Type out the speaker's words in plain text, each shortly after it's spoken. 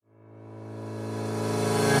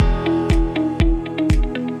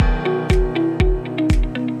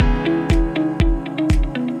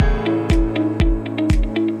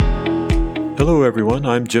everyone.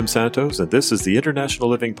 I'm Jim Santos, and this is the International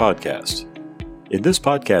Living Podcast. In this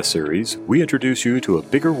podcast series, we introduce you to a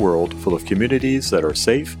bigger world full of communities that are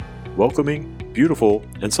safe, welcoming, beautiful,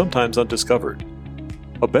 and sometimes undiscovered.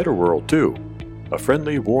 A better world, too. A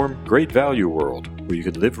friendly, warm, great value world where you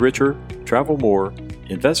can live richer, travel more,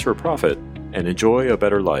 invest for profit, and enjoy a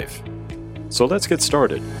better life. So let's get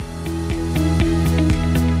started.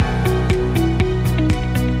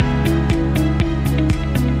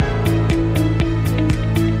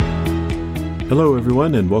 Hello,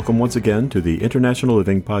 everyone, and welcome once again to the International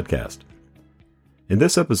Living Podcast. In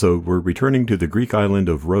this episode, we're returning to the Greek island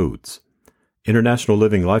of Rhodes. International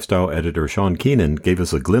Living lifestyle editor Sean Keenan gave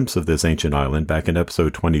us a glimpse of this ancient island back in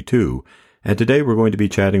episode 22, and today we're going to be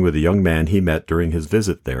chatting with a young man he met during his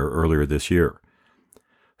visit there earlier this year.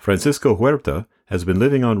 Francisco Huerta has been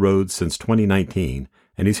living on Rhodes since 2019,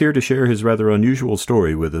 and he's here to share his rather unusual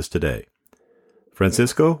story with us today.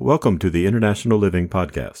 Francisco, welcome to the International Living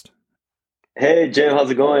Podcast. Hey, Jim,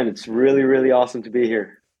 how's it going? It's really awesome to be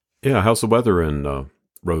here. Yeah, how's the weather in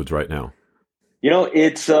Rhodes right now? You know,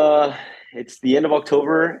 it's the end of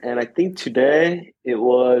October, and I think today it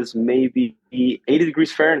was maybe 80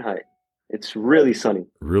 degrees Fahrenheit. It's really sunny.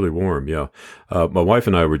 Really warm, yeah. My wife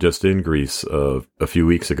and I were just in Greece a few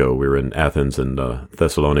weeks ago. We were in Athens and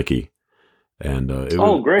Thessaloniki, and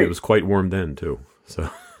great. It was quite warm then, too. So,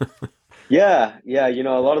 yeah. You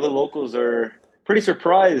know, a lot of the locals are pretty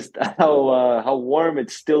surprised how warm it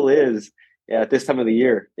still is at this time of the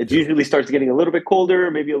year. It usually starts getting a little bit colder,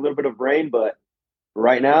 maybe a little bit of rain, but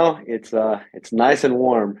right now it's nice and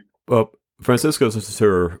warm. Well, Francisco, this is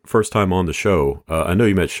her first time on the show. I know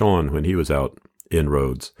you met Sean when he was out in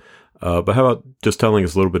Rhodes, but how about just telling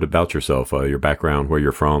us a little bit about yourself, your background, where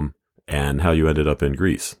you're from, and how you ended up in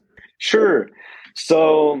Greece? Sure.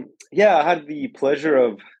 So, yeah, I had the pleasure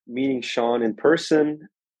of meeting Sean in person.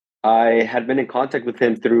 I had been in contact with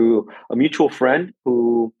him through a mutual friend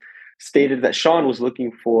who stated that Sean was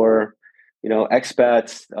looking for,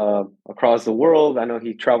 expats across the world. I know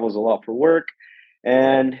he travels a lot for work,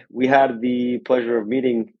 and we had the pleasure of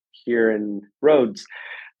meeting here in Rhodes.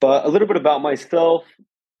 But a little bit about myself.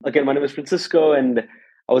 Again, my name is Francisco, and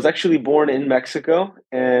I was actually born in Mexico,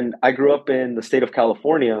 and I grew up in the state of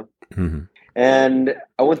California. Mm-hmm. And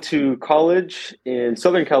I went to college in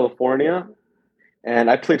Southern California,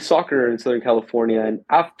 and I played soccer in Southern California. And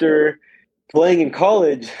after playing in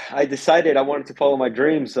college, I decided I wanted to follow my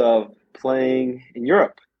dreams of playing in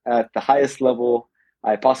Europe at the highest level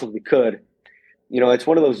I possibly could. It's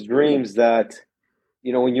one of those dreams that,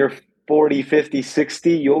 when you're 40, 50,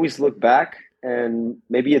 60, you always look back, and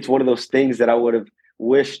maybe it's one of those things that I would have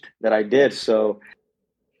wished that I did. So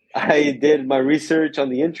I did my research on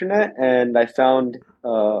the internet, and I found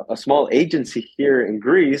a small agency here in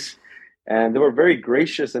Greece. And they were very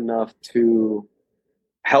gracious enough to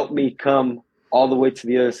help me come all the way to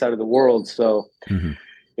the other side of the world. So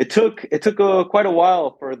it took quite a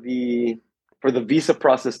while for the visa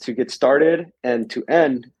process to get started and to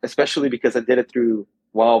end, especially because I did it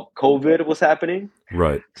while COVID was happening.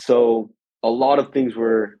 Right. So a lot of things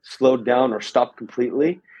were slowed down or stopped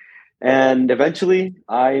completely. And eventually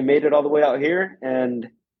I made it all the way out here.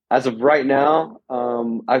 And as of right now,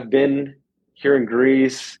 I've been here in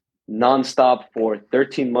Greece nonstop for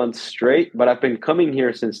 13 months straight, but I've been coming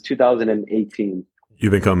here since 2018.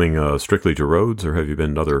 You've been coming strictly to Rhodes, or have you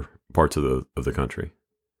been to other parts of the country?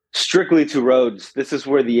 Strictly to Rhodes. This is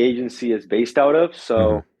where the agency is based out of,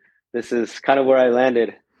 so This is kind of where I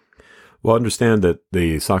landed. Well, I understand that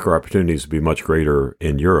the soccer opportunities would be much greater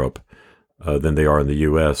in Europe than they are in the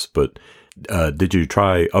U.S., but did you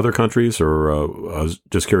try other countries, or I was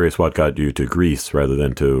just curious what got you to Greece rather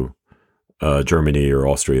than to Germany or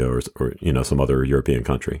Austria or some other European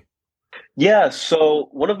country? Yeah, so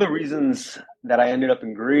one of the reasons that I ended up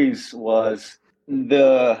in Greece was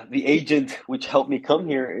the agent which helped me come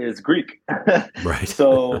here is Greek. Right.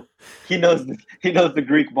 So he knows the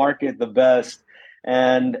Greek market the best.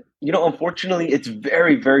 And unfortunately, it's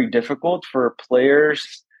very, very difficult for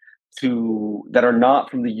players that are not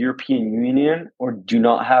from the European Union or do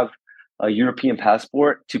not have a European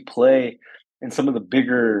passport to play in some of the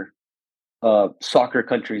bigger soccer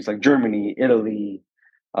countries like Germany, Italy,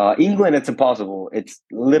 England. It's impossible. It's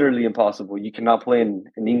literally impossible. You cannot play in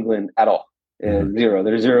England at all.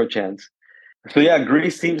 There's zero chance. So yeah,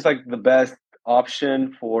 Greece seems like the best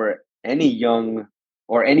option for any young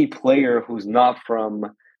or any player who's not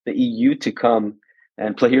from the EU to come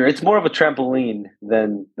and play here. It's more of a trampoline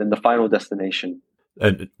than the final destination.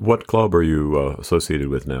 And what club are you associated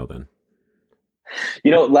with now then?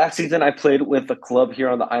 Last season I played with a club here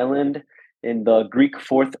on the island in the Greek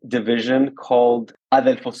 4th division called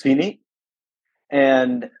Adelphosini.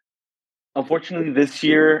 And unfortunately, this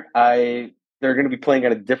year they're going to be playing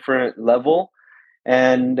at a different level,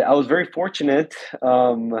 and I was very fortunate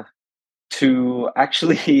to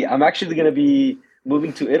actually I'm actually going to be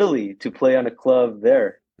moving to Italy to play on a club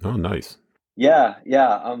there. Oh, nice. Yeah,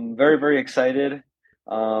 yeah, I'm very, very excited.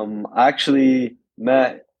 I actually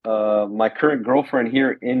met my current girlfriend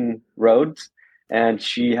here in Rhodes, and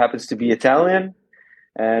she happens to be Italian,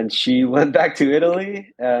 and she went back to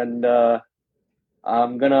Italy, and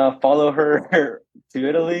I'm gonna follow her to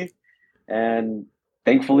Italy, and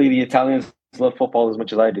thankfully the Italians love football as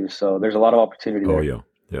much as I do, so there's a lot of opportunity Oh, there. yeah.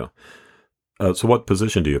 Yeah. So what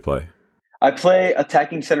position do you play? I play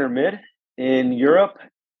attacking center mid. In Europe,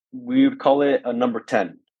 we would call it a number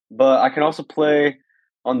 10. But I can also play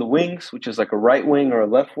on the wings, which is like a right wing or a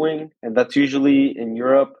left wing. And that's usually in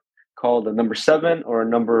Europe called a number 7 or a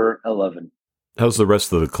number 11. How's the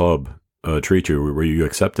rest of the club treat you? Were you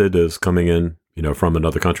accepted as coming in, from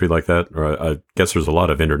another country like that? Or I guess there's a lot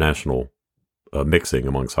of international mixing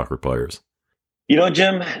among soccer players.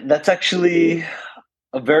 Jim, that's actually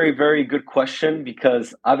a very, very good question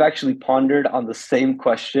because I've actually pondered on the same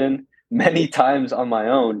question many times on my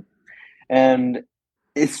own. And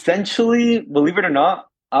essentially, believe it or not,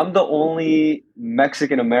 I'm the only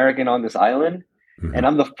Mexican American on this island, Hmm. and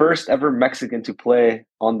I'm the first ever Mexican to play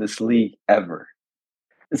on this league ever.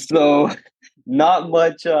 So, not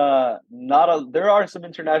much. There are some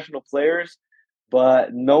international players,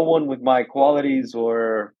 but no one with my qualities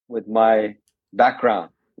or with my background.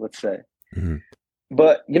 Let's say. Hmm.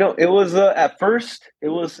 But it was at first it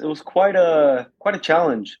was quite a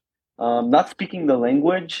challenge. Not speaking the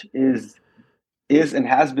language is and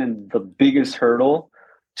has been the biggest hurdle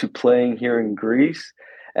to playing here in Greece.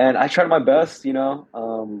 And I tried my best. You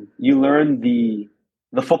learn the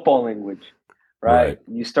football language, right? Right.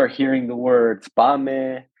 You start hearing the words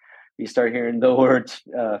 "pame," you start hearing the words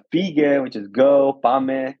 "fige," which is go,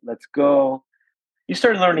 "pame," let's go. You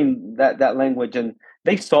start learning that language, and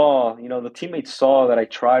they saw, the teammates saw that I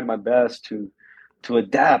tried my best to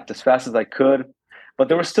adapt as fast as I could, but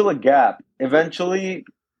there was still a gap. Eventually,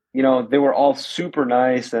 they were all super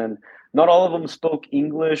nice, and not all of them spoke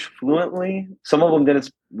English fluently. Some of them didn't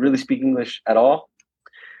really speak English at all,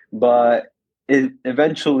 but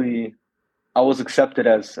eventually I was accepted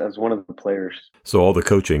as one of the players. So all the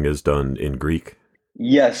coaching is done in Greek.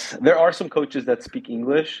 Yes, there are some coaches that speak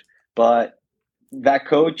English, but that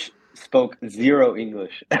coach spoke zero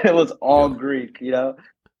English. It was all Yeah. Greek.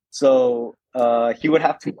 So he would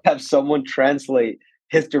have to have someone translate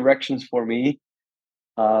his directions for me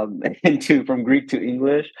into from Greek to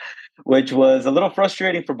English, which was a little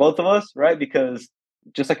frustrating for both of us, right? Because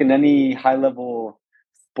just like in any high level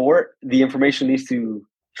sport, the information needs to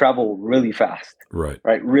travel really fast, Right.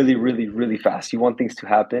 right? Really, really, really fast. You want things to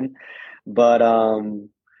happen, but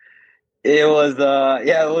it was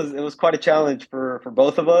yeah, it was quite a challenge for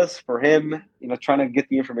both of us, for him, trying to get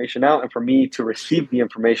the information out, and for me to receive the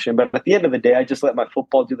information. But at the end of the day, I just let my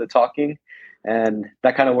football do the talking, and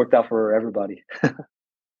that kind of worked out for everybody.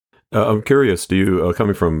 I'm curious, do you,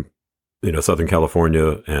 coming from, Southern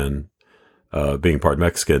California and being part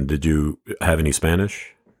Mexican, did you have any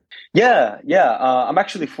Spanish? Yeah, yeah. I'm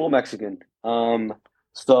actually full Mexican.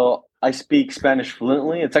 So I speak Spanish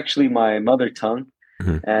fluently. It's actually my mother tongue,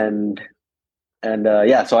 Hmm. and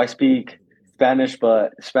yeah. So I speak Spanish,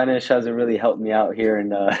 but Spanish hasn't really helped me out here in,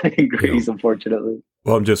 in Yeah. Greece, unfortunately.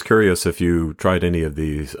 Well, I'm just curious if you tried any of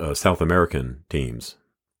these South American teams.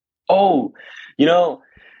 Oh, you know,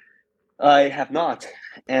 I have not,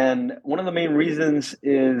 and one of the main reasons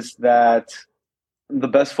is that the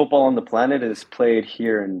best football on the planet is played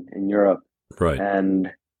here in Europe, Right.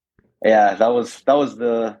 and yeah, that was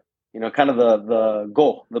the kind of the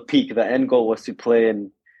goal, the peak, the end goal was to play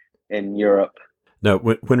in Europe. Now,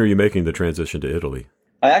 when are you making the transition to Italy?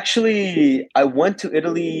 I went to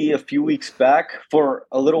Italy a few weeks back for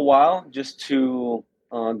a little while just to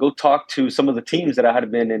go talk to some of the teams that I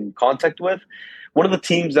had been in contact with. One of the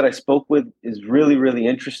teams that I spoke with is really, really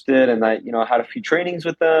interested, and I had a few trainings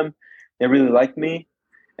with them. They really liked me,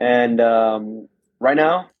 and right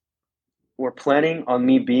now we're planning on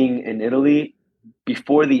me being in Italy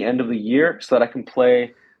before the end of the year so that I can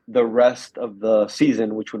play the rest of the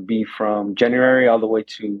season, which would be from January all the way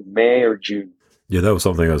to May or June. Yeah, that was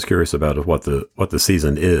something I was curious about, of what the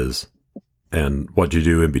season is and what you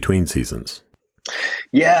do in between seasons.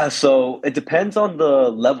 Yeah, so it depends on the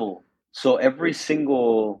level. So every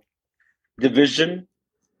single division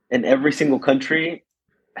in every single country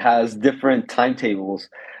has different timetables,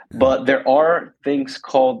 Mhm. but there are things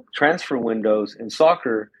called transfer windows in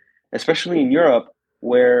soccer, especially in Europe.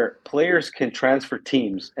 where players can transfer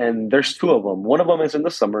teams, and there's two of them. One of them is in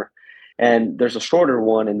the summer, and there's a shorter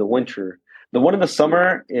one in the winter. The one in the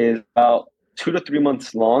summer is about 2 to 3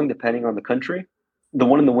 months long, depending on the country. The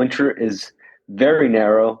one in the winter is very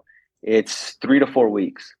narrow. It's 3 to 4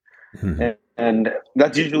 weeks, Mhm. and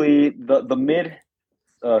that's usually the mid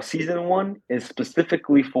season one is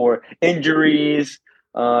specifically for injuries,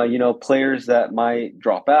 players that might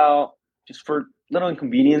drop out, just for little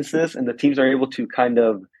inconveniences, and the teams are able to kind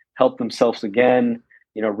of help themselves again,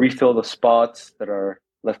 refill the spots that are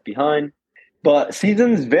left behind. But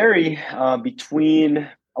seasons vary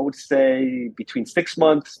I would say, between 6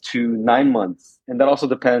 months to 9 months, and that also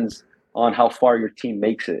depends on how far your team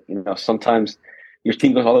makes it. Sometimes your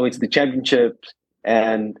team goes all the way to the championship,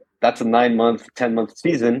 and that's a 9 month, 10 month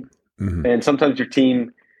season, Mhm. and sometimes your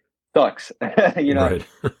team sucks, Right.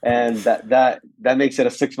 and that makes it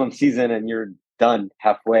a 6 month season, and you're done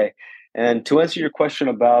halfway. And to answer your question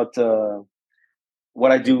about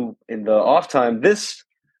what I do in the off time, this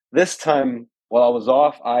time while I was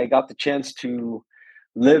off, I got the chance to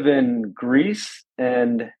live in Greece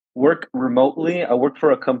and work remotely. I worked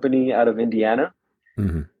for a company out of Indiana,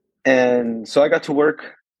 Mhm. and so I got to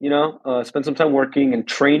work, spend some time working and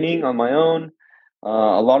training on my own.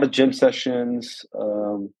 A lot of gym sessions.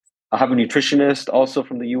 I have a nutritionist also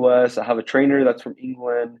from the U.S. I have a trainer that's from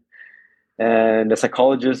England, and a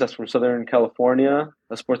psychologist that's from Southern California,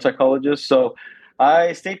 a sports psychologist. So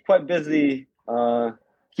I stayed quite busy,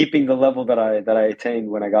 keeping the level that I attained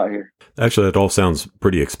when I got here. Actually, that all sounds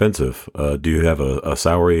pretty expensive. Do you have a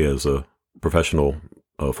salary as a professional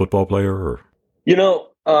football player? Or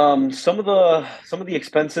Some of the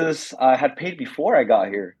expenses I had paid before I got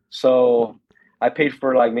here. So I paid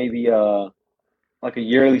for like maybe like a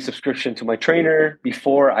yearly subscription to my trainer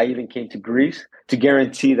before I even came to Greece to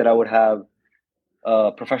guarantee that I would have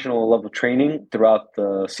professional level training throughout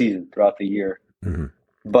the season, throughout the year. Mhm.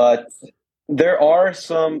 But there are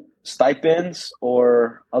some stipends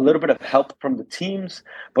or a little bit of help from the teams.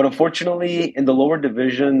 But unfortunately, in the lower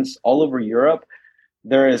divisions all over Europe,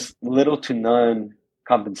 there is little to none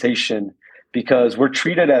compensation because we're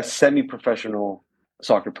treated as semi professional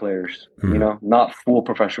soccer players, Mhm. not full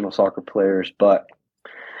professional soccer players. But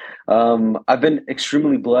I've been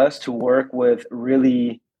extremely blessed to work with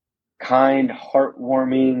really kind,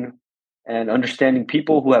 heartwarming, and understanding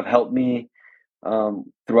people who have helped me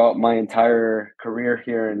throughout my entire career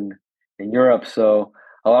here in Europe. So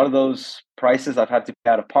a lot of those prices I've had to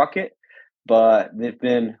pay out of pocket, but they've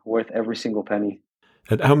been worth every single penny.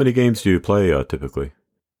 And how many games do you play typically?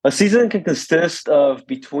 A season can consist of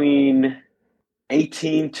between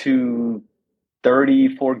 18 to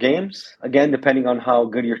 34 games, again, depending on how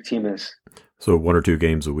good your team is. So 1 or 2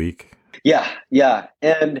 games a week? Yeah, yeah.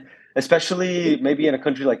 And especially maybe in a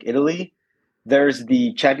country like Italy, there's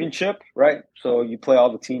the championship, right? So you play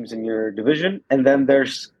all the teams in your division, and then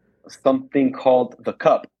there's something called the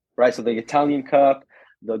cup, right? So the Italian Cup,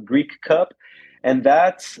 the Greek Cup, and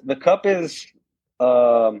that's the cup is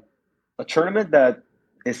um, a tournament that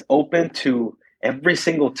is open to every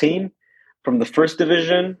single team from the first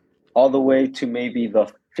division all the way to maybe the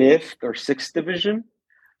fifth or sixth division,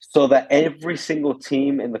 so that every single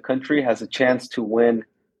team in the country has a chance to win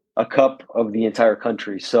a cup of the entire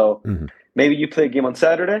country. So Mhm. maybe you play a game on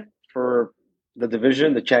Saturday for the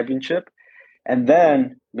division, the championship, and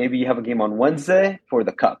then maybe you have a game on Wednesday for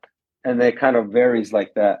the cup. And it kind of varies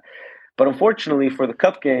like that. But unfortunately, for the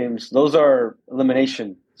cup games, those are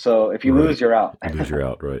elimination. So if you Right. lose, you're out. You lose, you're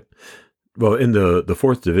out, right? Well, in the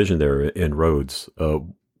fourth division there in Rhodes,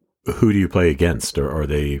 who do you play against? Are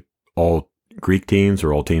they all Greek teams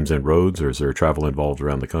or all teams in Rhodes, or is there travel involved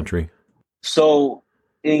around the country? So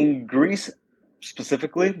in Greece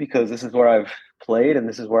specifically, because this is where I've played and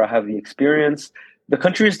this is where I have the experience, the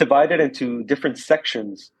country is divided into different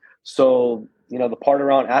sections. So, the part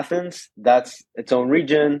around Athens, that's its own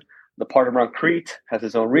region. The part around Crete has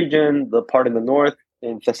its own region. The part in the north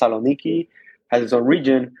in Thessaloniki has its own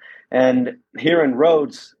region. And here in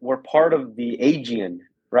Rhodes, we're part of the Aegean,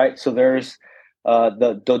 right? So there's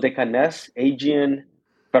the Dodecanese Aegean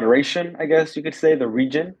Federation, I guess you could say, the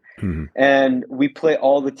region, Hmm. and we play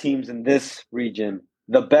all the teams in this region.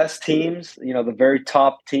 The best teams, the very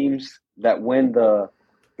top teams that win the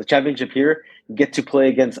championship here, get to play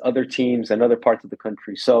against other teams and other parts of the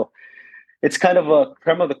country. So it's kind of a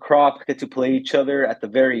creme of the crop, get to play each other at the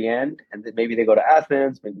very end, and then maybe they go to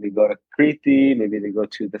Athens, maybe they go to Crete, maybe they go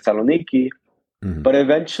to Thessaloniki. Hmm. But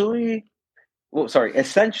essentially,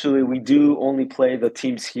 we do only play the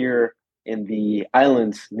teams here in the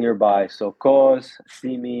islands nearby. So Kos,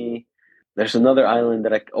 Simi, there's another island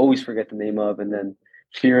that I always forget the name of, and then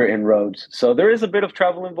here in Rhodes. So there is a bit of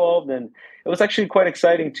travel involved, and it was actually quite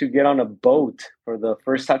exciting to get on a boat for the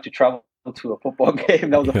first time to travel to a football game.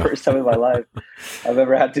 That was the Yeah. first time in my life I've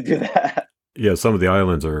ever had to do that. Yeah, some of the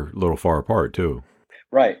islands are a little far apart too.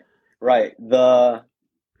 Right, right. The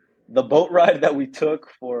boat ride that we took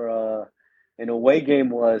for an away game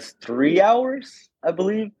was 3 hours, I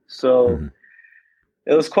believe. So Mhm.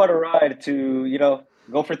 it was quite a ride to,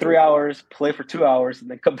 go for 3 hours, play for 2 hours,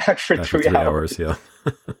 and then come back for After three 3 hours, hours.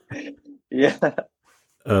 yeah.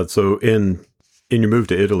 Yeah. So in your move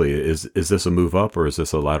to Italy, is this a move up or is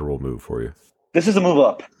this a lateral move for you? This is a move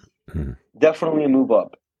up. Mhm. Definitely a move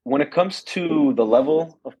up. When it comes to the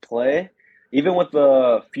level of play, even with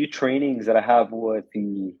the few trainings that I have with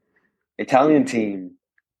the Italian team,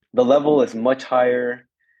 the level is much higher.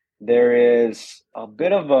 There is a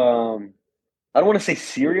bit of I don't want to say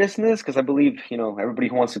seriousness because I believe everybody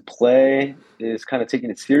who wants to play is kind of taking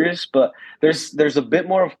it serious, but there's a bit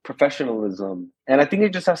more of professionalism, and I think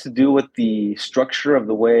it just has to do with the structure of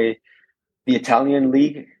the way the Italian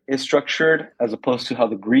league is structured as opposed to how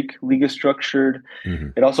the Greek league is structured.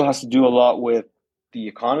 Mhm. It also has to do a lot with the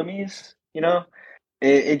economies.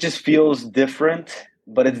 It just feels different,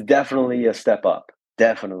 but it's definitely a step up.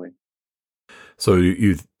 Definitely. So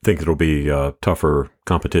you think it'll be tougher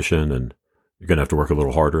competition and you're going to have to work a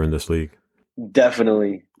little harder in this league?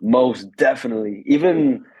 Definitely. Most definitely.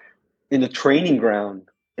 Even in the training ground,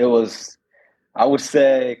 it was, I would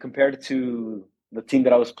say, compared to the team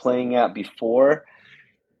that I was playing at before,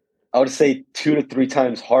 I would say 2 to 3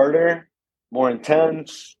 times harder, more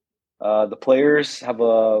intense. The players have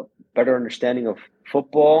a better understanding of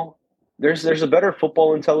football. There's a better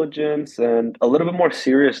football intelligence and a little bit more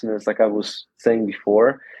seriousness, like I was saying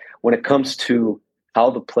before, when it comes to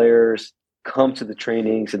how the players come to the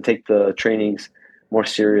trainings and take the trainings more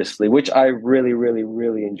seriously, which I really, really,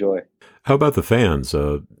 really enjoy. How about the fans?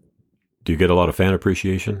 Do you get a lot of fan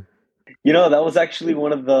appreciation? That was actually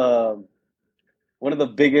one of the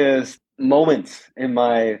biggest moments in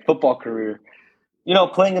my football career.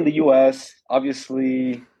 Playing in the US,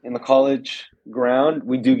 obviously in the college ground,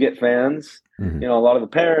 we do get fans. Hmm. A lot of the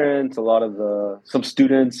parents, a lot of some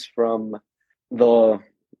students the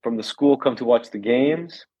from the school come to watch the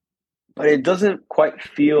games, but it doesn't quite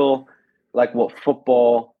feel like what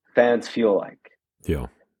football fans feel like. Yeah.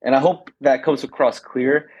 And I hope that comes across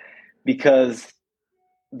clear because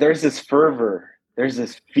there's this fervor, there's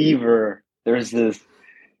this fever, there's this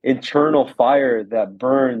internal fire that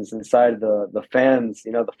burns inside the fans,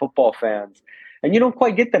 the football fans. And you don't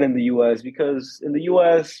quite get that in the US because in the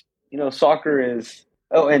US, soccer is.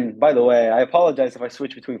 Oh, and by the way, I apologize if I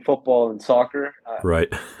switch between football and soccer.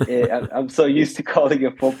 Right. I'm so used to calling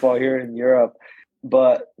it football here in Europe.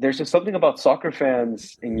 But there's just something about soccer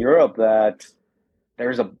fans in Europe that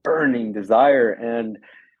there's a burning desire and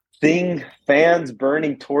seeing fans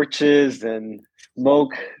burning torches and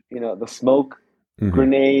smoke, the smoke Hmm.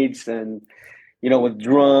 grenades and with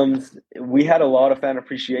drums. We had a lot of fan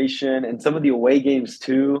appreciation and some of the away games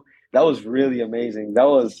too. That was really amazing. That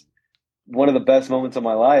was one of the best moments of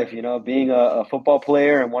my life, being a football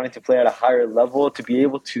player and wanting to play at a higher level, to be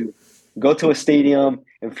able to go to a stadium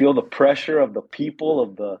and feel the pressure of the people,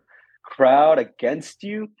 of the crowd against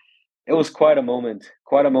you. It was quite a moment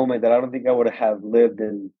that I don't think I would have lived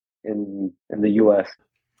in the US.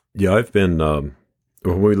 Yeah, I've been,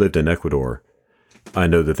 when we lived in Ecuador, I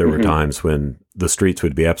know that there were Hmm. times when the streets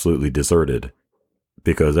would be absolutely deserted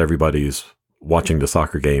because everybody's watching the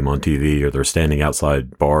soccer game on TV or they're standing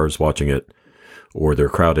outside bars watching it or they're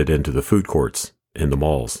crowded into the food courts in the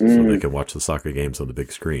malls so they Mm, can watch the soccer games on the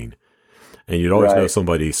big screen. And you'd always know right.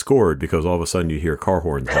 somebody scored because all of a sudden you hear car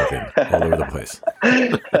horns honking all over the place.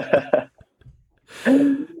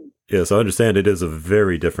 Yes, I understand it is a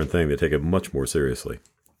very different thing. They take it much more seriously.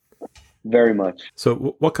 Very much.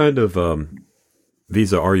 So, what kind of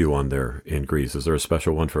visa are you on there in Greece? Is there a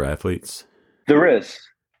special one for athletes? There is.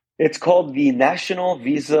 It's called the National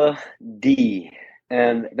Visa D,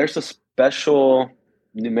 and there's a special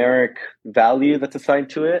numeric value that's assigned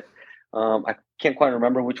to it. I can't quite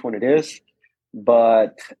remember which one it is,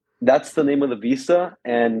 but that's the name of the visa,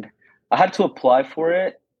 and I had to apply for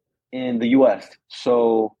it in the US.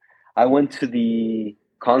 So I went to the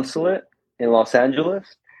consulate in Los Angeles,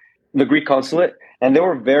 the Greek consulate, and they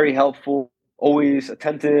were very helpful, always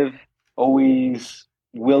attentive, always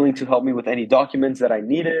willing to help me with any documents that I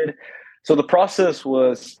needed. So the process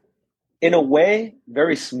was, in a way,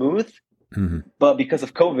 very smooth, Hmm. but because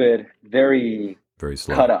of COVID, very Very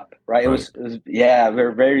slow. cut up, right? Right. It was yeah,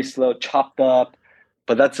 very, very slow, chopped up,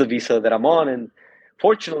 but that's the visa that I'm on. And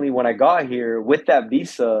fortunately, when I got here with that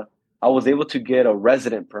visa, I was able to get a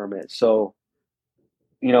resident permit. So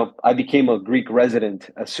I became a Greek resident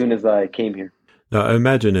as soon as I came here. Now, I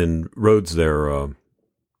imagine in Rhodes there,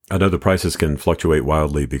 I know the prices can fluctuate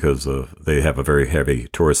wildly because they have a very heavy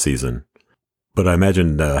tourist season. But I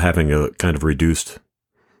imagine having a kind of reduced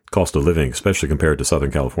cost of living, especially compared to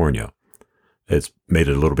Southern California, it's made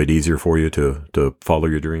it a little bit easier for you to follow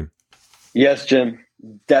your dream. Yes, Jim,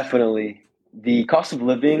 definitely. The cost of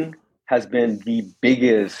living has been the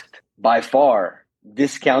biggest, by far,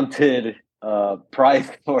 discounted price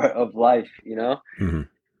of life. Mm-hmm.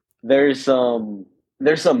 There's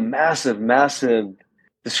a massive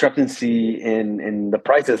discrepancy in the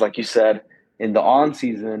prices, like you said, in the on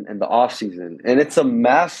season and the off season, and it's a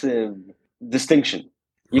massive distinction.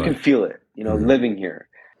 You Right. can feel it, Mm-hmm. living here.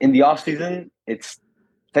 In the off season, it's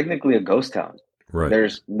technically a ghost town. Right.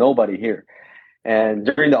 There's nobody here. And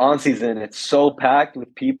during the on season, it's so packed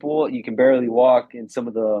with people, you can barely walk in some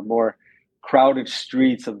of the more crowded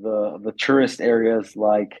streets of the tourist areas,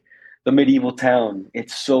 like the medieval town.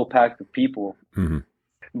 It's so packed with people. Mm-hmm.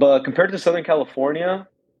 But compared to Southern California,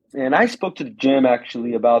 and I spoke to Jim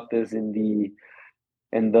actually about this in the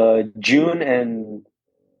June, and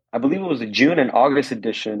I believe it was the June and August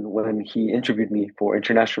edition when he interviewed me for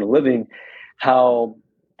International Living, how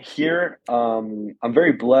here I'm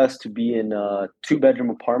very blessed to be in a 2-bedroom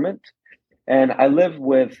apartment, and I live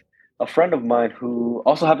with a friend of mine who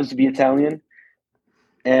also happens to be Italian,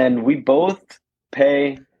 and we both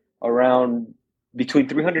pay around between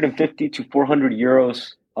 350 to 400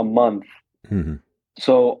 euros a month. Mm-hmm.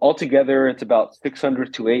 So altogether, it's about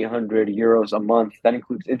 600 to 800 euros a month. That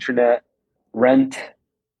includes internet, rent,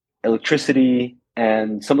 electricity,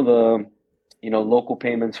 and some of the, local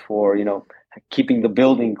payments for, keeping the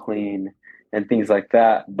building clean and things like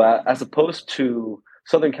that. But as opposed to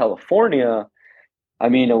Southern California, I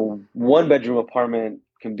mean, a 1-bedroom apartment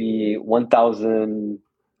can be $1,600,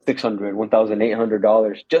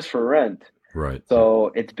 $1,800 just for rent. Right.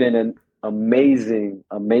 So it's been an amazing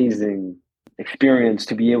experience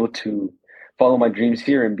to be able to follow my dreams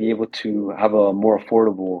here and be able to have a more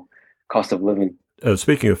affordable cost of living.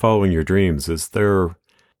 Speaking of following your dreams, is there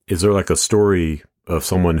like a story of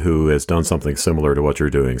someone who has done something similar to what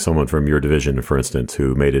you're doing? Someone from your division, for instance,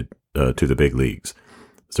 who made it to the big leagues.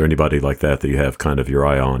 Is there anybody like that you have kind of your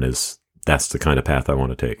eye on? That's the kind of path I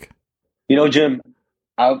want to take? Jim,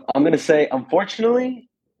 I'm going to say, unfortunately,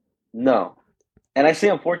 no. And I say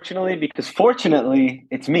unfortunately because fortunately,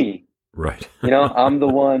 it's me. Right. I'm the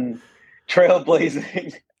one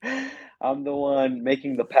trailblazing. I'm the one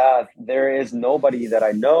making the path. There is nobody that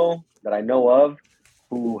I know of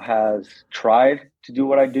who has tried to do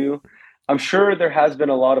what I do. I'm sure there has been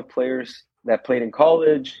a lot of players that played in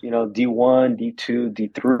college, D1, D2,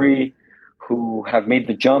 D3, who have made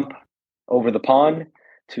the jump over the pond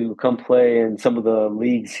to come play in some of the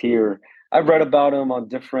leagues here. I've read about them on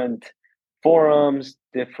different forums,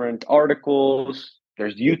 different articles.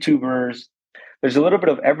 There's YouTubers. There's a little bit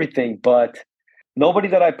of everything, but nobody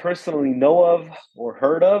that I personally know of or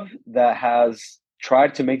heard of that has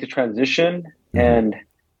tried to make the transition and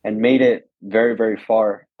made it very, very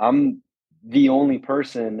far. I'm the only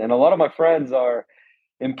person, and a lot of my friends are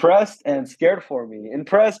impressed and scared for me.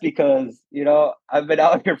 Impressed because, I've been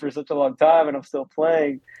out here for such a long time and I'm still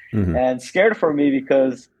playing, and scared for me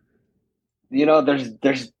because,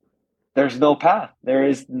 there's no path. There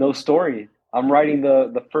is no story. I'm writing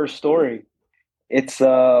the first story. It's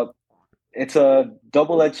a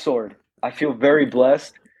double-edged sword. I feel very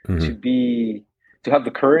blessed to have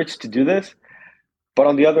the courage to do this, but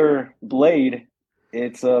on the other blade,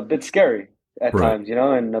 it's a bit scary at times,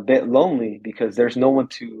 and a bit lonely because there's no one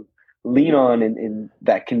to lean on and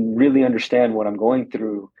that can really understand what I'm going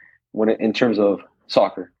through in terms of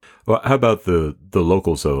soccer. Well, how about the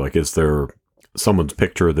locals though? Like, is there someone's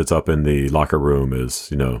picture that's up in the locker room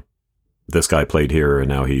is, this guy played here and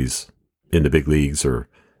now he's in the big leagues or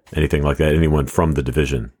anything like that? Anyone from the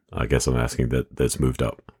division, I guess I'm asking, that's moved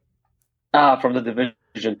up? From the division.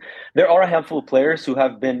 There are a handful of players who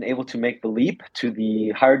have been able to make the leap to the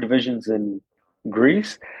higher divisions in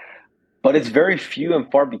Greece, but it's very few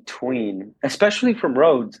and far between, especially from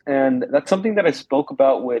Rhodes. And that's something that I spoke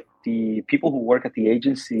about with the people who work at the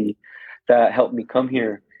agency that helped me come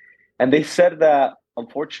here. And they said that,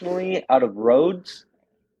 unfortunately, out of Rhodes,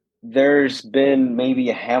 there's been maybe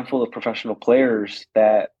a handful of professional players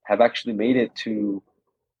that have actually made it to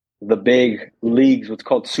the big leagues, what's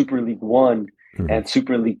called Super League One and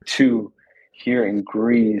Super League Two here in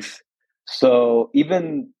Greece. So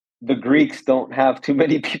even the Greeks don't have too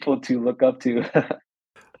many people to look up to.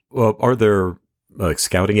 Well, are there like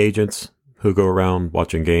scouting agents who go around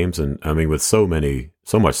watching games? And I mean, with so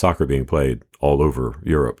much soccer being played all over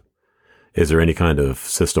Europe, Is there any kind of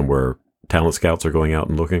system where talent scouts are going out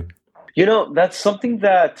and looking? That's something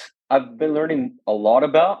that I've been learning a lot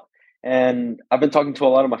about. And I've been talking to a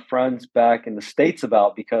lot of my friends back in the States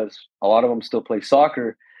about because a lot of them still play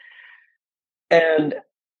soccer. And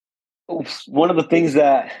one of the things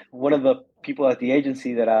that one of the people at the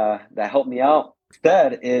agency that helped me out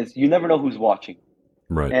said is you never know who's watching.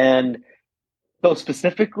 Right. And so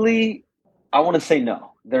specifically, I want to say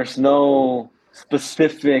no. There's no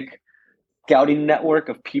specific scouting network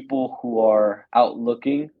of people who are out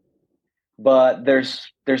looking, but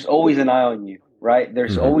there's always an eye on you, right?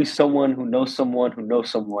 There's always someone who knows someone who knows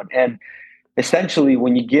someone. And essentially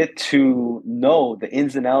when you get to know the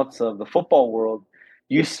ins and outs of the football world,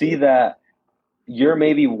 you see that you're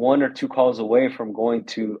maybe one or two calls away from going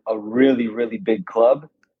to a really, really big club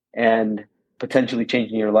and potentially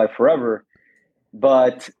changing your life forever.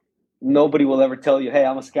 But nobody will ever tell you, hey,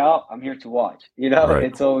 I'm a scout, I'm here to watch. Right.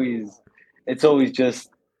 It's always just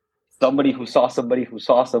somebody who saw somebody who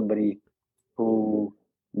saw somebody who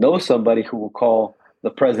knows somebody who will call the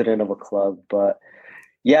president of a club. But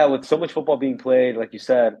yeah, with so much football being played, like you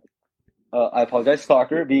said, I apologize,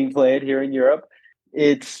 soccer being played here in Europe,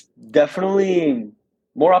 it's definitely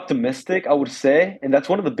more optimistic, I would say. And that's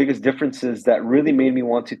one of the biggest differences that really made me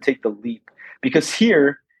want to take the leap. Because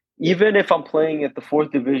here, even if I'm playing at the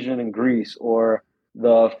fourth division in Greece or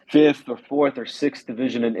the fifth or fourth or sixth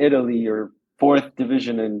division in Italy or fourth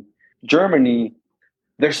division in Germany,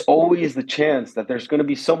 there's always the chance that there's going to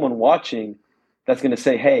be someone watching that's going to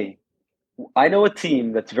say, hey, I know a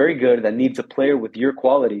team that's very good that needs a player with your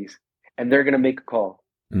qualities, and they're going to make a call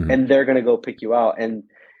and they're going to go pick you out. And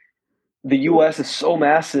the US is so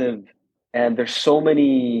massive and there's so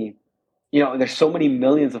many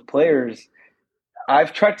millions of players.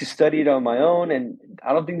 I've tried to study it on my own, and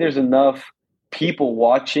I don't think there's enough people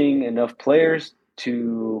watching enough players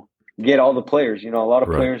to get all the players. A lot of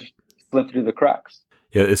players slip through the cracks.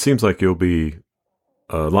 Yeah, it seems like you'll be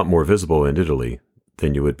a lot more visible in Italy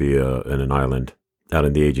than you would be in an island out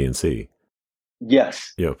in the Aegean Sea.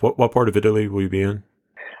 Yes. Yeah. What part of Italy will you be in?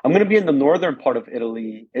 I'm going to be in the northern part of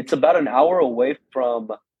Italy. It's about an hour away from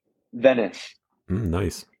Venice.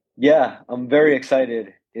 Nice. Yeah, I'm very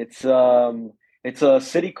excited. It's a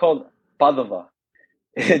city called Padova.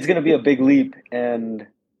 It's going to be a big leap, and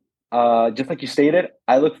just like you stated,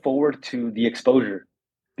 I look forward to the exposure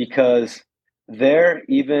because there,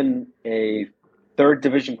 even a third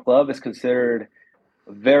division club is considered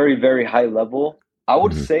very, very high level. I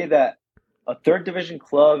would say that a third division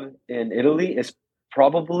club in Italy is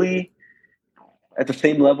probably at the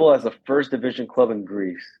same level as a first division club in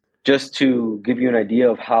Greece. Just to give you an idea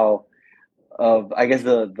of I guess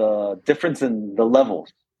the difference in the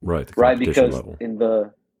levels. Right. Because level. In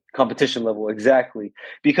the competition level, exactly.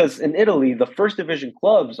 Because in Italy, the first division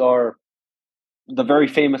clubs are the very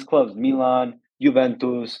famous clubs: Milan,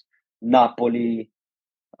 Juventus, Napoli,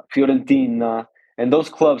 Fiorentina. And those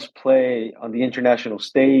clubs play on the international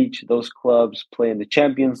stage. Those clubs play in the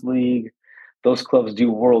Champions League. Those clubs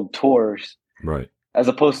do world tours. Right. As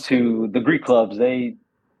opposed to the Greek clubs, they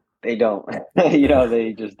don't.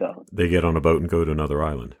 They just don't. They get on a boat and go to another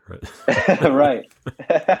island, right?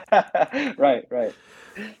 Right. Right.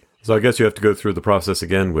 So I guess you have to go through the process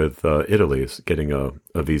again with Italy, getting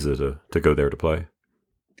a visa to go there to play.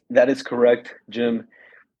 That is correct, Jim.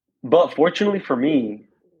 But fortunately for me,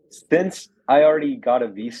 since I already got a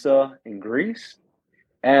visa in Greece,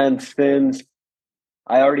 and since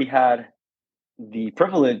I already had the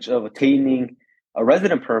privilege of attaining a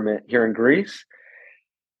resident permit here in Greece,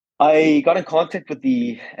 I got in contact with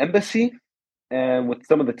the embassy and with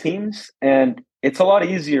some of the teams, and it's a lot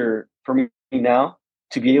easier for me now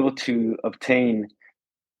to be able to obtain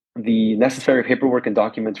the necessary paperwork and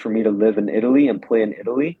documents for me to live in Italy and play in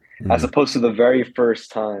Italy, as opposed to the very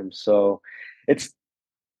first time. So it's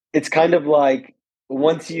kind of like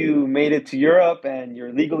once you made it to Europe and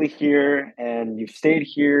you're legally here and you've stayed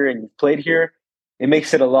here and you've played here, it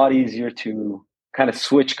makes it a lot easier to kind of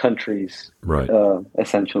switch countries, right?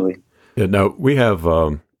 Essentially. Yeah. Now we have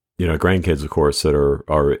grandkids, of course, that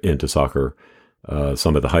are into soccer.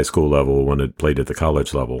 Some at the high school level, one that played at the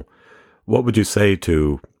college level. What would you say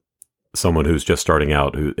to someone who's just starting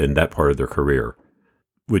out in that part of their career?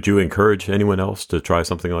 Would you encourage anyone else to try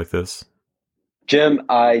something like this? Jim,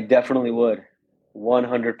 I definitely would.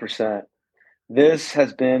 100%. This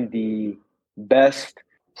has been the best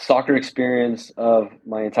soccer experience of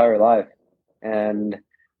my entire life. And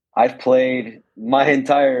I've played my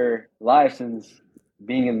entire life since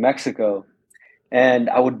being in Mexico. And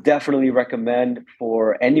I would definitely recommend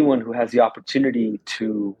for anyone who has the opportunity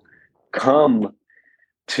to come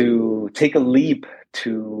to take a leap,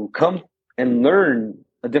 to come and learn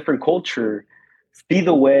a different culture, see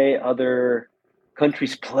the way other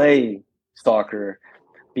countries play soccer,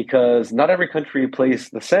 because not every country plays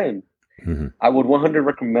the same. Mm-hmm. I would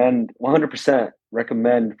 100%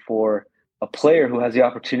 recommend for a player who has the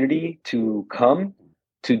opportunity to come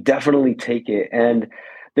to definitely take it. And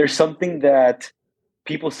there's something that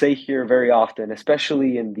people say here very often,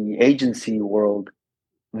 especially in the agency world.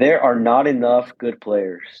 There are not enough good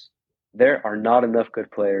players. There are not enough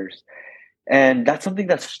good players. And that's something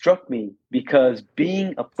that struck me, because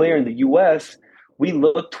being a player in the US, we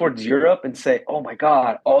look towards Europe and say, oh my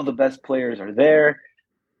God, all the best players are there,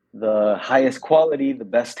 the highest quality, the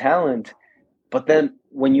best talent. But then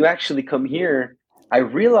when you actually come here, I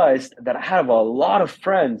realized that I have a lot of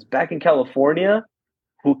friends back in California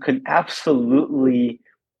who can absolutely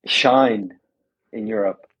shine in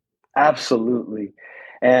Europe. Absolutely.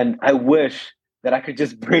 And I wish that I could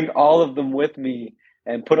just bring all of them with me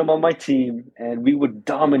and put them on my team, and we would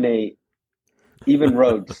dominate even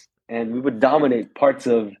Rhodes and we would dominate parts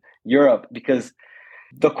of Europe, because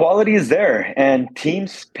the quality is there and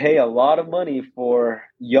teams pay a lot of money for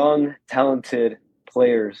young, talented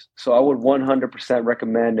players. So I would 100%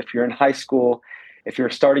 recommend, if you're in high school, if you're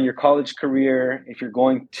starting your college career, if you're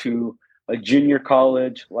going to a junior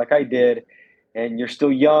college like I did, and you're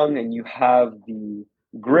still young and you have the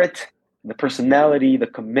grit, the personality, the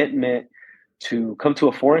commitment to come to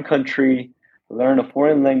a foreign country, learn a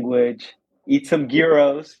foreign language, eat some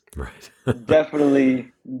gyros, Right.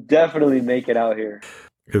 definitely make it out here.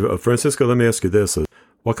 Francisco, let me ask you this.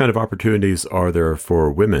 What kind of opportunities are there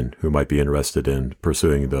for women who might be interested in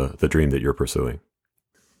pursuing the dream that you're pursuing?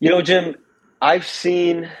 Jim, I've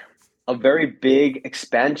seen a very big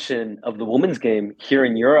expansion of the women's game here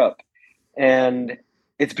in Europe, and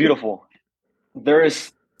it's beautiful. There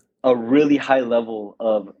is a really high level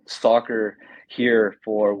of soccer here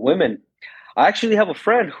for women. I actually have a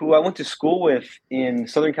friend who I went to school with in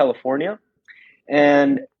Southern California,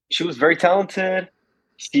 and she was very talented.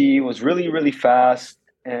 She was really, really fast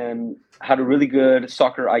and had a really good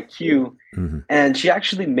soccer IQ. Mm-hmm. And she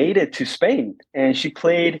actually made it to Spain, and she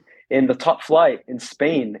played in the top flight in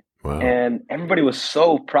Spain. Wow. And everybody was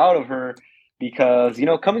so proud of her because,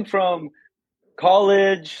 coming from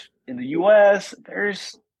college in the US,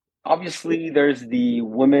 there's the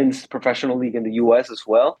women's professional league in the US as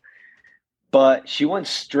well. But she went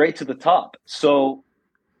straight to the top. So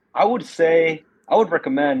I would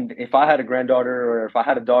recommend, if I had a granddaughter or if I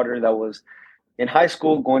had a daughter that was in high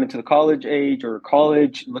school going into the college age or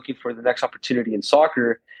college looking for the next opportunity in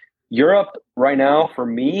soccer, Europe right now, for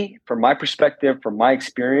me, from my perspective, from my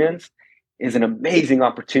experience, is an amazing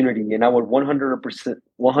opportunity. And I would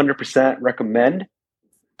 100% recommend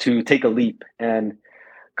to take a leap and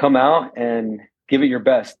come out and give it your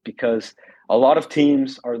best, because a lot of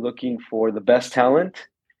teams are looking for the best talent,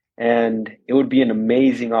 and it would be an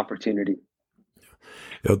amazing opportunity.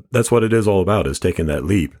 That's what it is all about, is taking that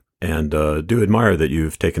leap. And do admire that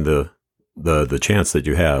you've taken the chance that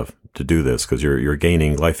you have to do this, because you're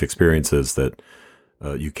gaining life experiences that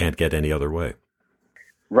you can't get any other way.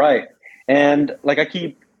 Right. And like I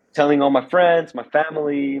keep telling all my friends, my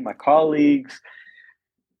family, my colleagues,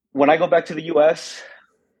 when I go back to the U.S.,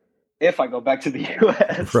 if I go back to the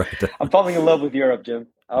U.S., right. I'm falling in love with Europe, Jim.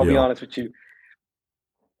 I'll be honest with you.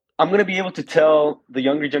 I'm going to be able to tell the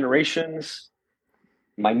younger generations,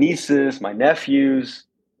 my nieces, my nephews,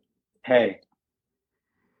 hey,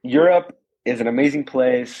 Europe is an amazing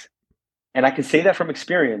place. And I can say that from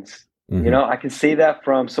experience. Mm-hmm. I can say that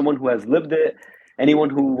from someone who has lived it. Anyone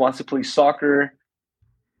who wants to play soccer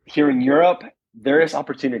here in Europe, there is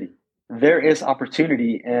opportunity. There is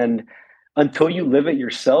opportunity. And until you live it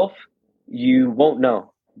yourself, you won't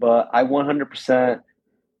know. But I 100%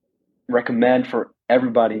 recommend for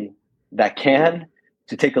everybody that can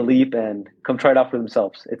to take a leap and come try it out for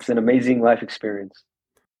themselves. It's an amazing life experience.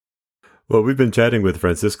 Well, we've been chatting with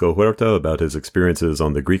Francisco Huerta about his experiences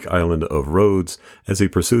on the Greek island of Rhodes as he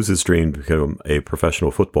pursues his dream to become a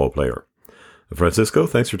professional football player. Francisco,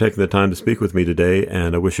 thanks for taking the time to speak with me today,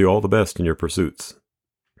 and I wish you all the best in your pursuits.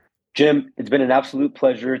 Jim, it's been an absolute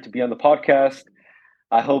pleasure to be on the podcast.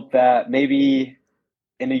 I hope that maybe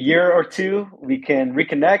in a year or two we can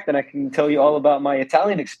reconnect and I can tell you all about my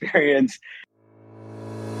Italian experience.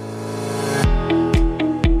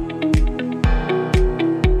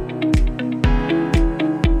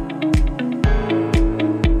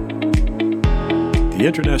 The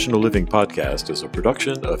International Living Podcast is a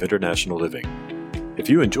production of International Living. If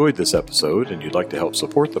you enjoyed this episode and you'd like to help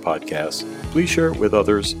support the podcast, please share it with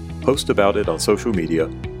others, post about it on social media,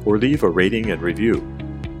 or leave a rating and review.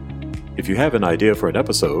 If you have an idea for an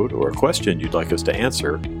episode or a question you'd like us to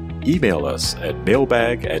answer, email us at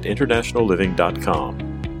mailbag@internationalliving.com.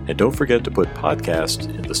 And don't forget to put podcast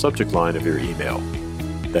in the subject line of your email.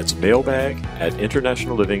 That's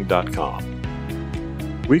mailbag@internationalliving.com.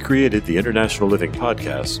 We created the International Living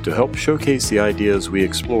Podcast to help showcase the ideas we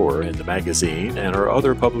explore in the magazine and our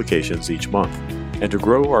other publications each month, and to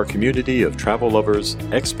grow our community of travel lovers,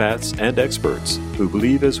 expats, and experts who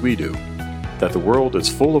believe as we do that the world is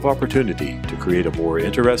full of opportunity to create a more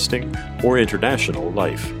interesting, more international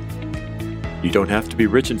life. You don't have to be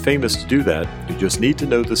rich and famous to do that, you just need to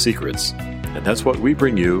know the secrets, and that's what we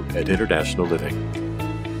bring you at International Living.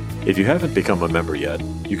 If you haven't become a member yet,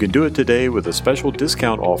 you can do it today with a special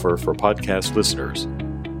discount offer for podcast listeners.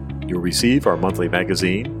 You'll receive our monthly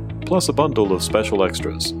magazine, plus a bundle of special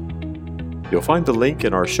extras. You'll find the link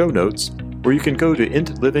in our show notes, where you can go to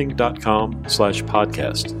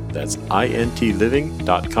intliving.com/podcast. That's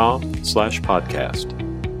intliving.com/podcast.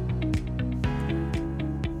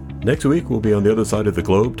 Next week, we'll be on the other side of the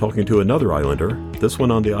globe talking to another islander, this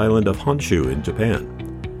one on the island of Honshu in Japan.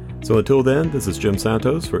 So until then, this is Jim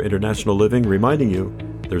Santos for International Living reminding you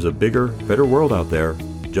there's a bigger, better world out there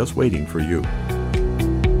just waiting for you.